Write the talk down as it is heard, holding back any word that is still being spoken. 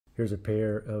Here's a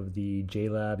pair of the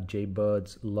JLab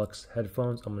JBuds Lux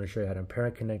Headphones. I'm going to show you how to pair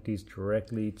and connect these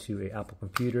directly to an Apple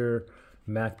computer,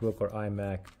 MacBook, or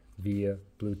iMac via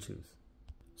Bluetooth.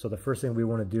 So the first thing we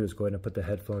want to do is go ahead and put the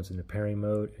headphones in the pairing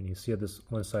mode. And you see on this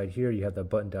one side here, you have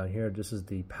that button down here. This is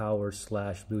the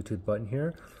power/Bluetooth button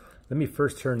here. Let me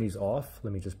first turn these off.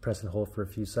 Let me just press and hold for a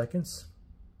few seconds.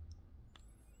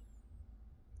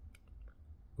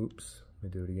 Oops, let me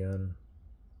do it again.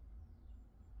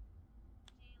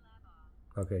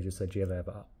 Okay, just said JLab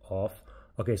off.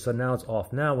 Okay, so now it's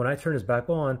off. Now, when I turn this back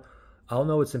on, I'll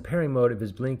know it's in pairing mode if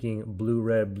it's blinking blue,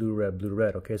 red, blue, red, blue,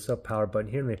 red. Okay, so power button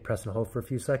here. Let me press and hold for a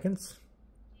few seconds.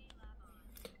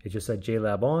 It just said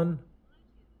JLab on.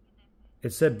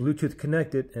 It said Bluetooth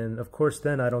connected, and of course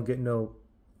then I don't get no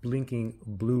blinking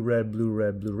blue, red, blue,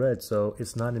 red, blue, red, so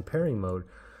it's not in pairing mode.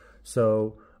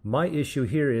 So my issue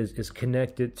here is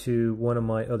connected to one of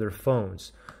my other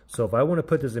phones. So if I want to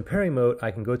put this in pairing mode,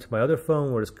 I can go to my other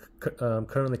phone where it's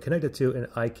currently connected to, and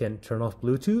I can turn off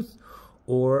Bluetooth,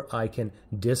 or I can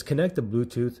disconnect the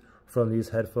Bluetooth from these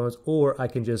headphones, or I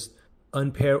can just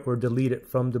unpair or delete it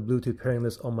from the Bluetooth pairing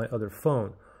list on my other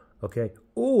phone. Okay,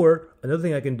 or another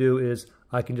thing I can do is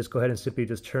I can just go ahead and simply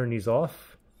just turn these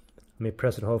off. Let me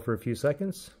press and hold for a few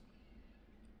seconds.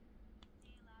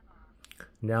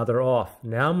 Now they're off.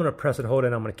 Now I'm going to press and hold,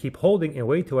 and I'm going to keep holding and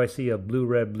wait till I see a blue,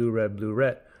 red, blue, red, blue,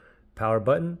 red. Power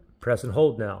button, press and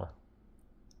hold now.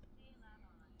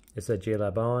 It said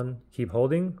JLab on, keep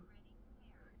holding.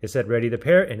 It said ready to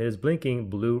pair, and it is blinking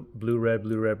blue, blue, red,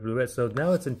 blue, red, blue, red. So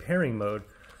now it's in pairing mode.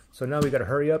 So now we got to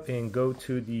hurry up and go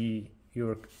to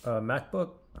your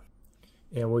MacBook,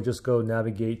 and we'll just go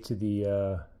navigate to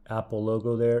the Apple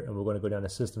logo there, and we're going to go down to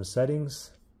System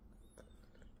Settings.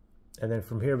 And then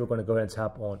from here, we're going to go ahead and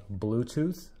tap on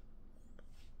Bluetooth.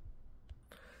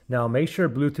 Now, make sure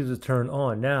Bluetooth is turned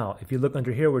on. Now, if you look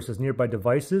under here where it says Nearby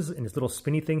Devices, and this little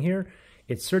spinny thing here,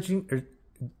 it's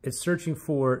searching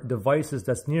for devices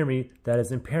that's near me that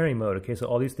is in pairing mode. Okay, so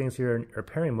all these things here are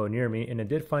pairing mode near me, and it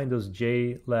did find those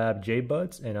JLab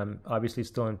JBuds, and I'm obviously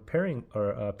still in pairing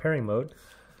mode.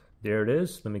 There it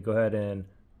is. Let me go ahead and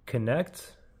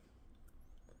connect.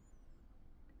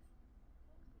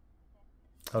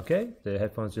 Okay, the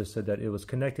headphones just said that it was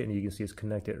connected, and you can see it's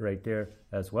connected right there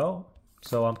as well.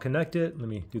 So I'm connected. Let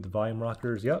me do the volume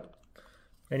rockers. Yep.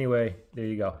 Anyway, there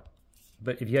you go.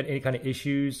 But if you had any kind of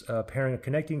issues pairing or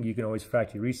connecting, you can always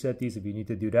factory reset these. If you need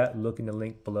to do that, look in the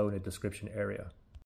link below in the description area.